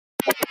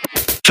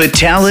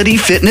Fatality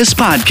Fitness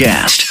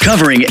Podcast,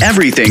 covering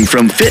everything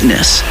from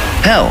fitness,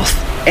 health,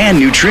 and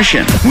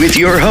nutrition, with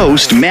your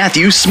host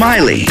Matthew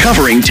Smiley,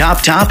 covering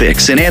top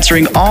topics and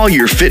answering all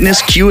your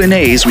fitness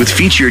Q&As with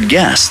featured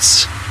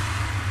guests.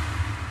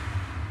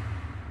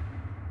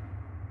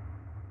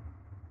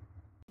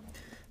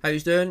 How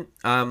you doing?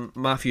 I'm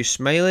Matthew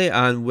Smiley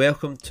and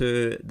welcome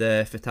to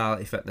the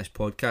Fatality Fitness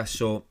Podcast.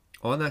 So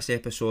on this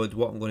episode,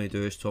 what I'm going to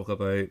do is talk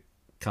about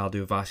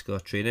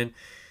cardiovascular training.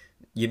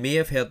 You may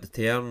have heard the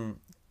term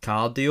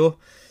cardio,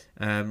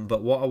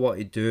 but what I want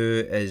to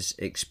do is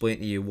explain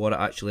to you what it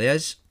actually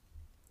is.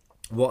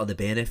 What are the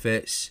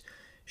benefits?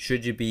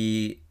 Should you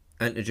be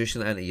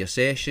introducing it into your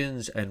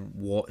sessions, and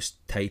what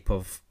type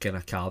of kind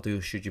of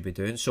cardio should you be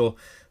doing? So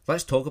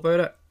let's talk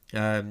about it.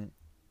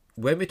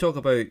 When we talk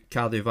about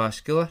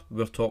cardiovascular,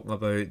 we're talking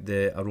about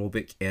the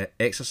aerobic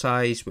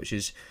exercise, which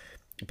is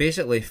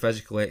basically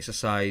physical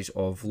exercise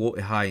of low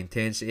to high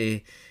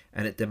intensity,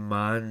 and it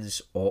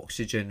demands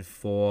oxygen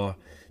for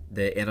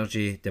the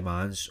energy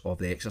demands of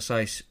the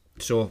exercise.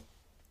 So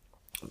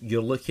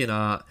you're looking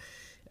at,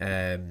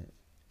 in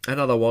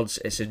other words,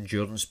 it's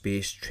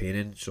endurance-based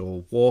training.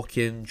 So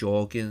walking,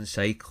 jogging,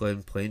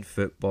 cycling, playing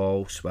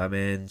football,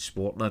 swimming,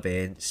 sporting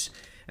events,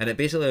 and it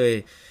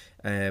basically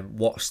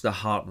works the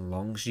heart and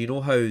lungs. You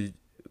know how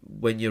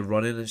when you're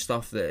running and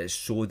stuff that it's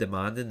so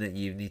demanding that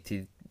you need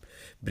to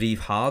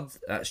breathe hard?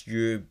 That's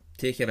you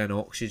taking in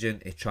oxygen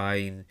to try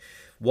and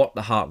work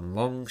the heart and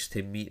lungs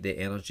to meet the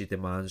energy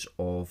demands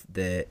of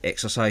the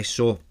exercise.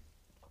 So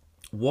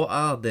what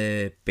are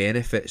the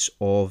benefits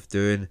of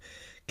doing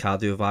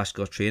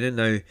cardiovascular training?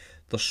 Now,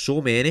 there's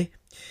so many.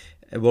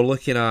 We're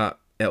looking at,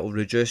 it'll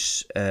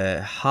reduce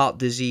heart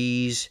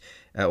disease,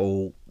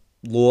 it'll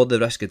lower the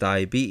risk of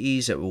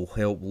diabetes, it will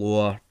help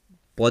lower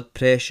blood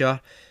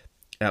pressure,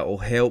 it will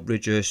help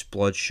reduce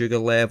blood sugar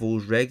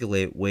levels,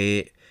 regulate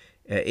weight,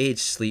 it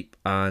aids sleep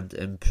and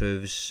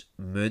improves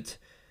mood.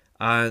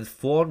 And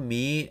for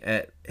me,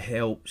 it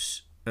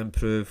helps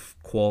improve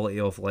quality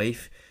of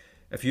life.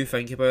 If you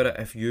think about it,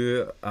 if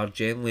you are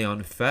generally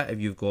unfit, if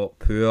you've got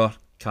poor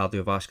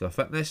cardiovascular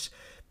fitness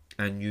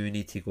and you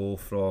need to go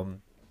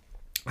from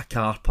a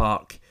car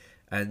park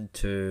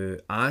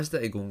into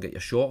Asda to go and get your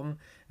shopping,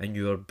 and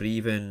you're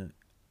breathing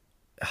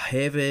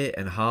heavy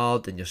and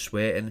hard and you're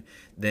sweating,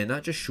 then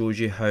that just shows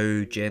you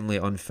how generally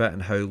unfit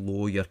and how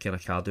low your kind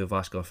of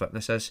cardiovascular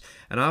fitness is.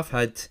 And I've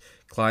had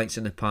clients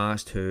in the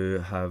past who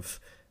have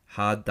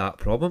had that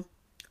problem,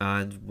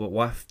 and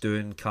with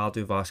doing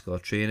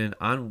cardiovascular training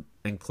and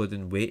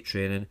including weight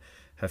training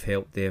have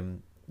helped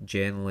them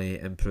generally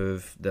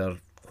improve their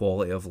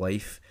quality of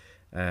life,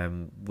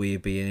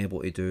 with being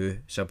able to do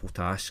simple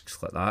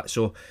tasks like that.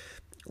 So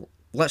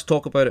let's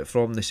talk about it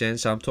from the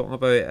sense I'm talking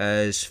about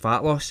is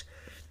fat loss.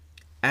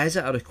 Is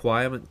it a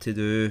requirement to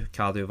do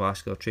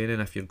cardiovascular training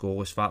if your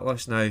goal is fat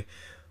loss? Now,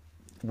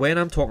 when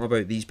I'm talking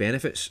about these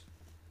benefits,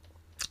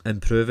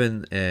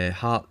 improving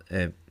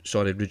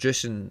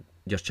reducing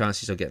your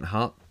chances of getting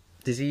heart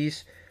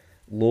disease,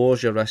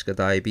 lowers your risk of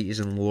diabetes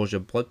and lowers your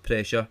blood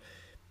pressure,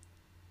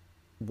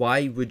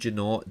 why would you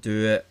not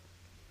do it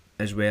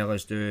as well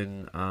as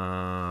doing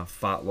a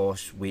fat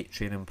loss weight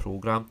training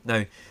program?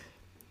 Now,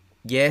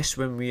 yes,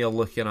 when we are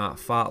looking at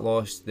fat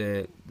loss,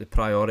 the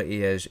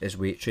priority is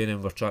weight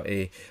training. We're trying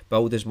to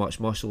build as much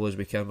muscle as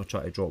we can. We're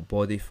trying to drop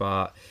body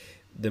fat.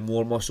 The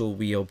more muscle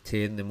we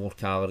obtain, the more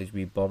calories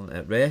we burn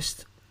at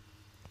rest.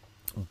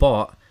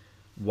 But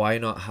why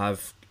not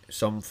have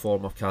some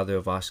form of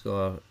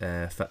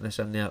cardiovascular fitness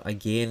in there?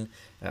 Again,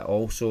 it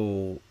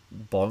also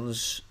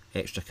burns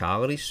extra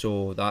calories,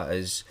 so that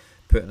is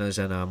putting us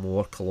in a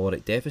more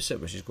caloric deficit,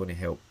 which is going to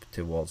help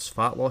towards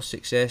fat loss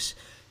success.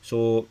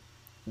 So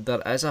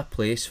there is a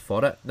place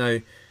for it. Now,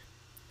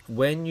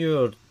 when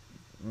your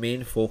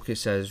main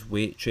focus is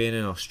weight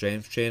training or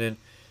strength training,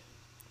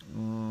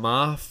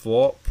 my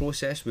thought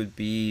process would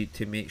be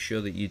to make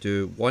sure that you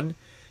do one,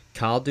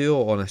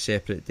 cardio on a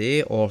separate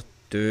day, or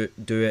do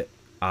it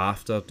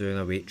after doing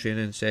a weight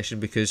training session,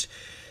 because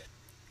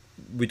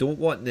we don't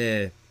want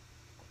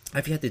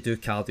if you had to do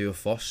cardio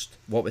first,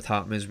 what would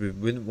happen is we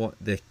wouldn't want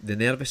the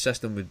nervous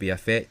system would be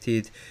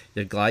affected,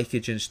 your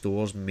glycogen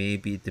stores may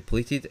be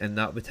depleted, and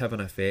that would have an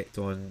effect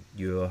on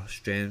your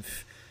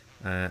strength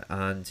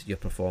and your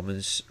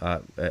performance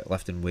at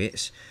lifting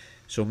weights.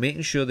 So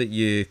making sure that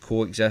you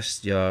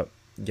coexist your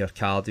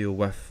cardio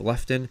with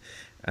lifting,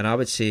 and I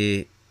would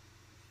say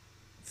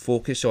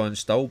focus on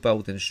still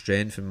building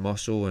strength and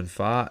muscle and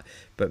fat,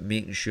 but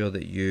making sure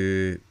that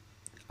you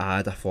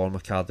add a form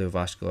of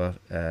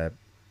cardiovascular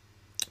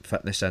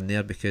fitness in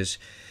there, because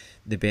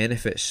the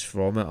benefits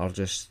from it are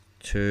just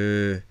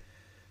too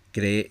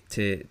great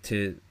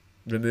to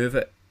remove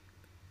it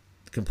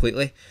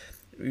completely.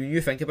 When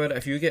you think about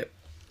it,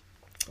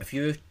 if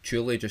you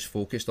truly just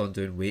focused on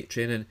doing weight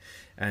training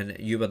and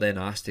you were then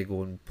asked to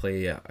go and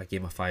play a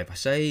game of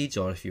five-a-sides,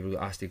 or if you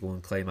were asked to go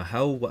and climb a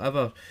hill,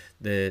 whatever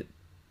the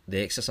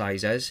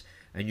exercise is,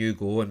 and you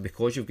go, and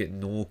because you've got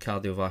no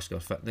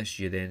cardiovascular fitness,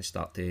 you then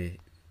start to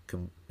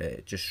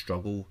just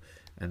struggle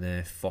in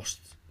the first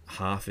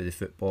half of the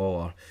football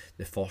or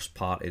the first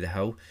part of the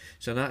hill.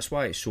 So that's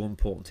why it's so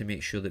important to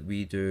make sure that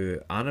we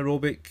do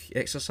anaerobic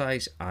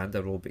exercise and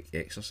aerobic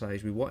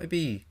exercise. We want to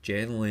be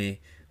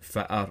generally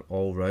fitter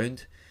all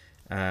round,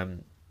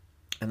 and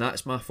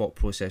that's my thought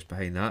process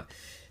behind that.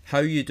 How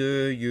you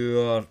do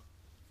your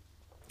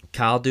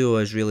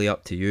cardio is really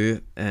up to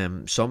you.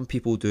 Some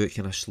people do it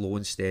kind of slow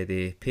and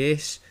steady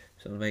pace,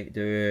 so they might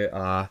do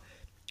a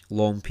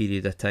long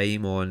period of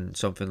time on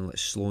something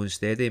that's slow and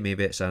steady.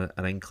 Maybe it's an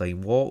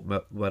incline walk,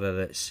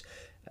 whether it's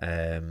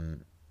the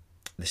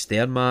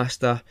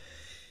Stairmaster.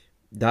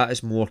 That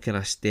is more kind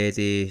of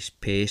steady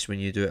pace when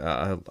you do it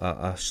at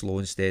a slow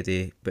and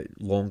steady but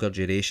longer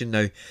duration.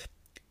 Now,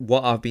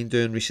 what I've been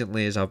doing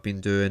recently is I've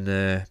been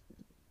doing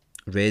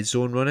red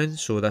zone running.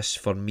 So this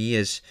for me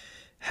is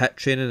HIIT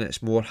training.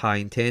 It's more high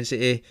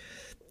intensity.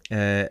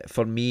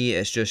 For me,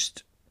 it's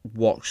just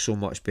works so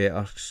much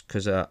better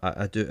because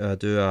I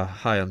do a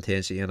high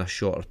intensity in a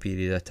shorter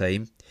period of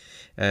time,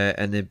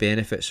 and the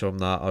benefits from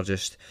that are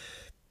just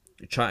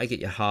try to get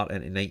your heart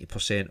into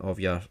 90%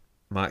 of your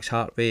max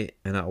heart rate,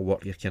 and that'll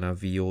work your kind of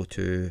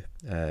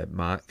VO2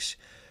 max,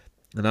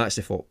 and that's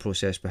the thought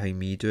process behind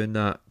me doing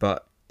that.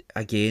 But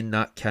again,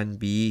 that can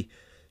be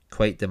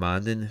quite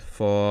demanding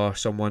for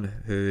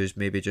someone who's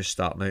maybe just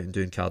starting out and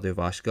doing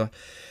cardiovascular.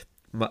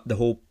 The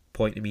whole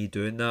point of me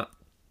doing that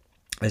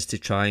is to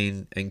try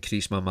and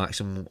increase my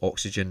maximum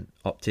oxygen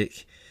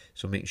uptake,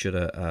 so make sure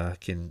that I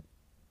can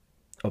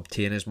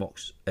obtain as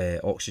much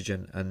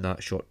oxygen in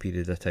that short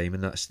period of time,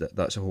 and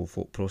that's a whole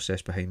thought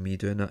process behind me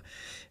doing that,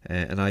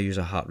 and I use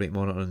a heart rate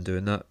monitor in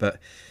doing that. But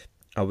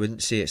I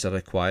wouldn't say it's a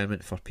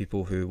requirement for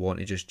people who want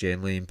to just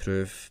generally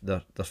improve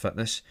their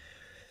fitness.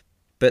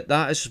 But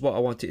that is what I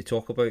wanted to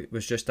talk about,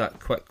 was just that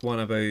quick one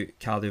about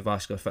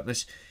cardiovascular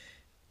fitness.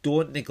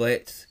 Don't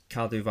neglect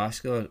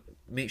cardiovascular.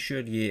 Make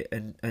sure you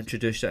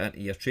introduce it into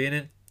your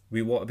training.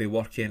 We want to be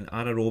working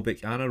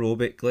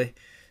anaerobically,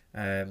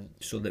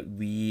 so that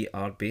we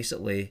are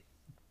basically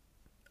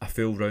a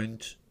full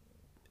round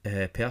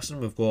person.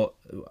 We've got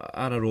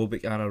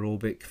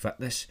anaerobic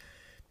fitness,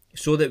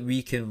 so that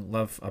we can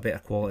live a better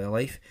quality of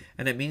life.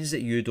 And it means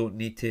that you don't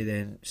need to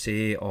then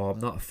say, oh, I'm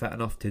not fit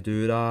enough to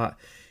do that.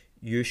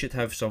 You should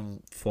have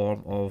some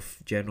form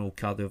of general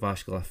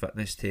cardiovascular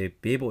fitness to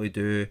be able to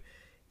do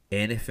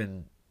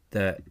anything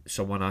that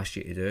someone asks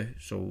you to do.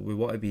 So we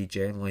want to be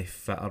generally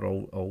fitter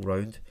all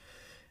round.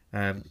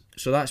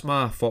 So that's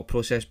my thought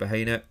process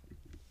behind it.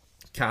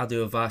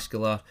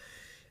 Cardiovascular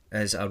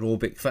is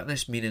aerobic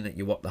fitness, meaning that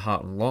you work the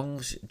heart and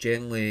lungs.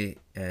 Generally,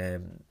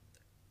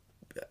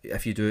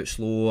 if you do it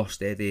slow or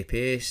steady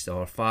pace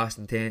or fast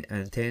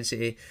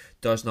intensity,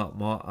 does not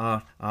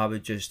matter. I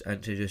would just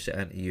introduce it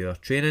into your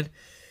training.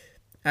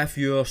 If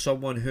you're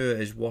someone who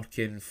is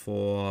working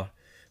for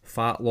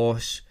fat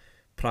loss,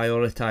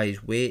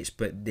 prioritise weights,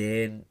 but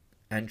then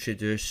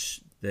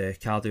introduce the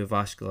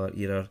cardiovascular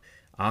either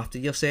after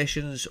your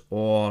sessions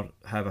or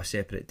have a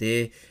separate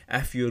day.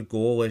 If your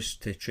goal is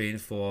to train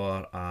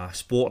for a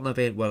sporting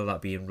event, whether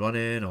that be in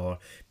running or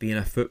being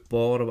a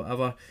football or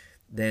whatever,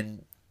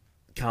 then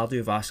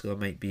cardiovascular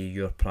might be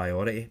your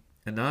priority.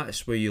 And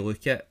that's where you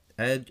look at,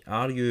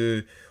 are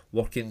you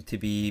working to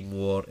be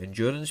more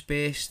endurance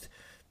based,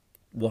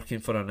 working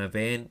for an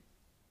event,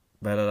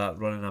 whether that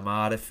running a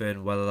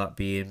marathon, whether that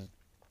being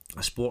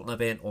a sporting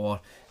event,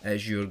 or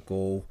is your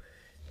goal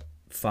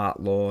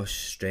fat loss,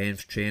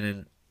 strength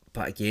training?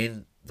 But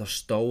again,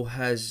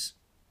 cardio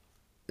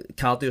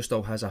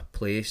still has a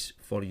place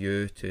for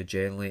you to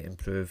generally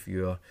improve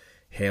your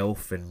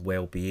health and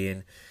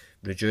well-being,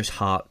 reduce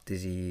heart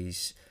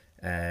disease,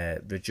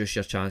 reduce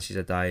your chances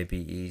of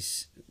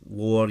diabetes,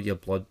 lower your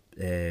blood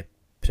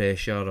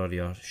pressure or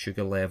your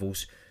sugar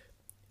levels.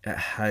 It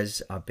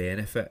has a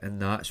benefit,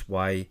 and that's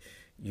why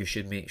you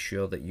should make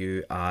sure that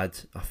you add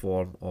a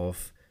form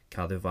of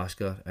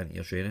cardiovascular into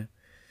your training.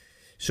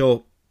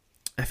 So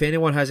if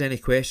anyone has any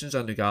questions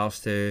in regards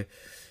to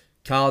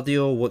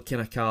cardio, what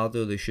kind of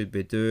cardio they should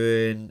be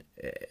doing,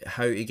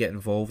 how to get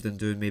involved in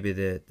doing maybe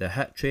the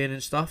HIIT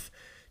training stuff,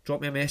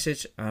 drop me a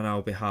message and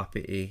I'll be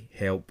happy to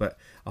help. But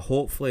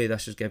hopefully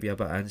this will give you a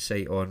bit of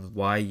insight on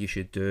why you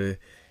should do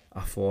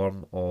a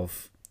form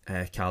of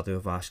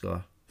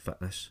cardiovascular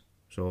fitness.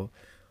 So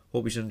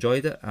hope you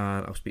enjoyed it,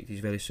 and I'll speak to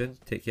you very soon.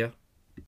 Take care.